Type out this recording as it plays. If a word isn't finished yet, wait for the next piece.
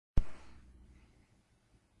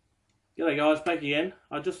G'day guys, back again.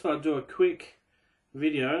 I just thought I'd do a quick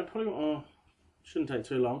video. Probably shouldn't take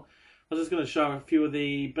too long. I was just going to show a few of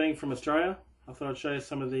the, being from Australia, I thought I'd show you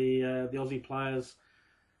some of the Aussie players.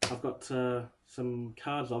 I've got some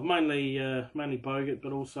cards of, mainly Bogut,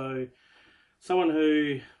 but also someone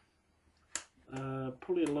who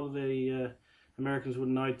probably a lot of the Americans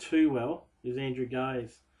wouldn't know too well is Andrew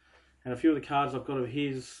Gaze. And a few of the cards I've got of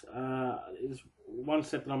his is one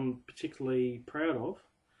set that I'm particularly proud of.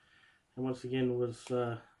 And once again,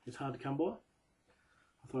 it's hard to come by.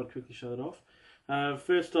 I thought I'd quickly show that off.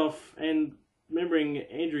 First off, and remembering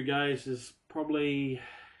Andrew Gaze is probably,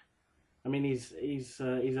 I mean, he's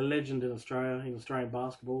a legend in Australia, in Australian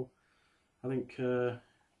basketball. I think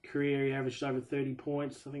career he averaged over 30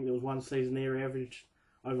 points. I think there was one season there he averaged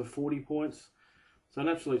over 40 points. So an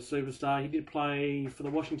absolute superstar. He did play for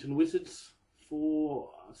the Washinton Wizards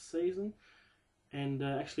for a season, and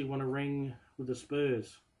actually won a ring with the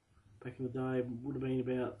Spurs. Back in the day, would have been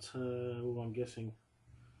about, well, I'm guessing,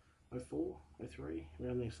 04, 03,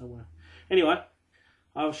 around there somewhere. Anyway,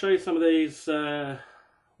 I'll show you some of these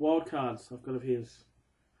wild cards I've got of his.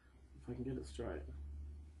 If I can get it straight.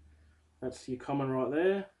 That's your common right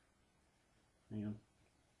there. Hang on.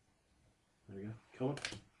 There we go. Common.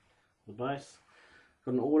 The base.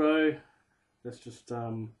 Got an auto. That's just, not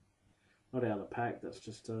out of the pack. That's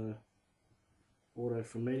just auto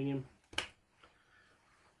from meeting him.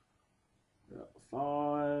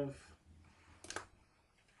 5,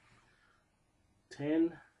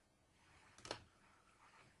 10,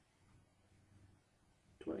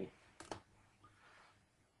 20.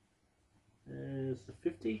 There's the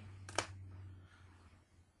 50,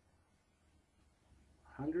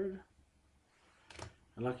 100,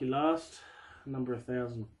 and lucky last, number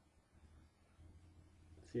 1,000.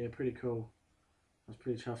 So yeah, pretty cool. I was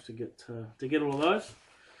pretty chuffed to get all of those.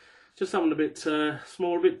 Just something a bit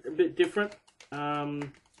small, a bit different.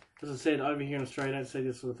 As I said, over here in Australia, I don't see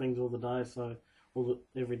this sort of things all the day, so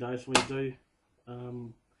every day. So when you do,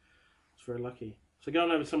 it's very lucky. So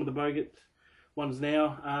going over some of the Bogut ones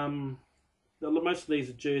now. Most of these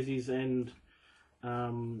are jerseys and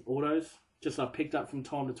autos. Just I picked up from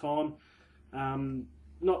time to time.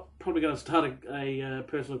 Not probably going to start a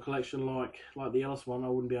personal collection like the Ellis one. I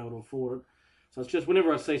wouldn't be able to afford it. So it's just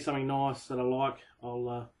whenever I see something nice that I like,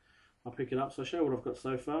 I'll pick it up. So I'll show you what I've got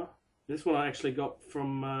so far. This one I actually got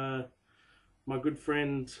from my good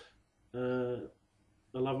friend, I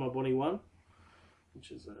Love My Bonnie 1,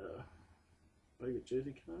 which is a Bogut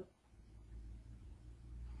jersey card.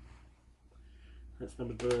 That's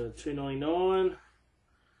numbered to 299.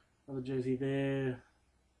 Another jersey there.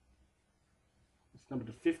 It's numbered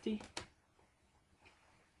to 50.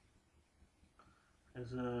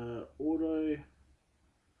 As a auto,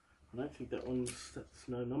 I don't think that's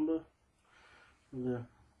no number. The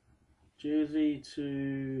jersey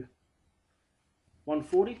to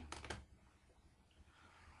 140.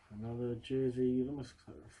 Another jersey, it almost looks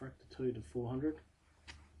like refractor 2 to 400.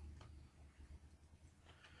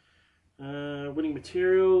 Winning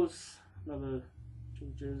materials, another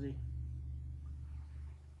jersey,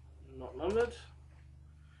 not numbered.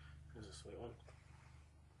 There's a sweet one.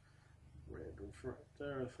 Red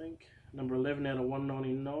refractor, I think. Number 11 out of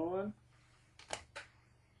 199.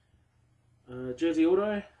 Jersey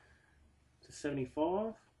auto to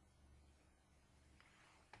 75.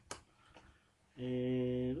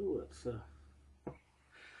 And it's a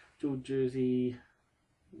dual jersey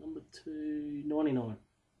number 299.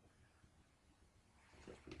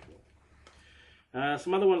 That's pretty cool.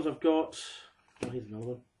 Some other ones I've got. Oh, here's another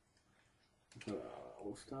one.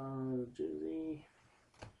 All-Star jersey.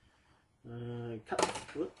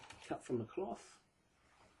 Cut from the cloth.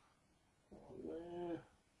 There.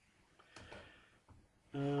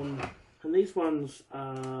 And these ones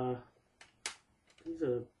are,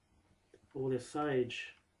 they're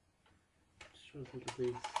Sage. Just trying to think of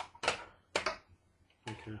these.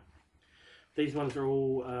 Okay. These ones are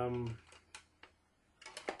all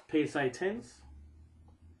PSA 10s.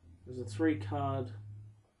 There's a 3-card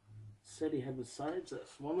set he had with Sage,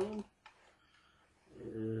 that's one of them.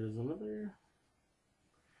 There's another.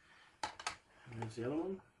 And there's the other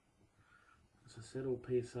one. As I said, all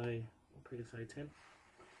PSA 10.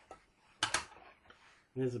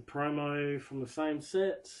 And there's a promo from the same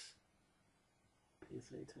set.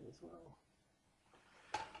 PSA 10 as well.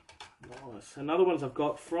 Nice. And other ones I've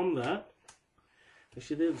got from that.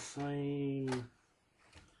 Actually, they're the same.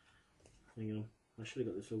 Hang on. I should have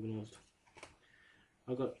got this organised.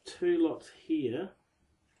 I've got 2 lots here,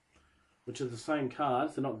 which are the same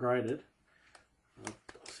cards. They're not graded. I'll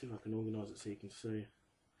see if I can organise it so you can see.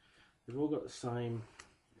 They've all got the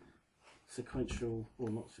sequential, or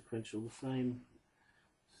not sequential, the same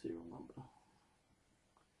serial number.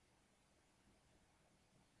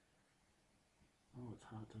 Oh, it's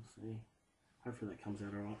hard to see. Hopefully that comes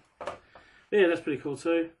out alright. Yeah, that's pretty cool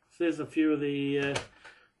too. So there's a few of the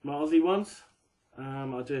my Aussie ones.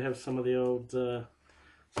 I do have some of the old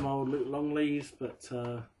some old long leaves, but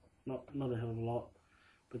not a hell of a lot.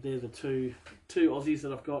 But they're the two Aussies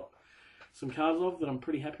that I've got some cards of that I'm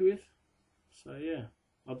pretty happy with. So yeah,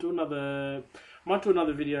 I'll do another. I might do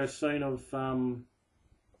another video soon of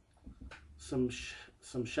some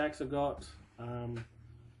shacks I got.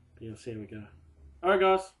 Yeah, see how we go. All right,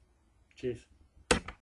 guys. Cheers.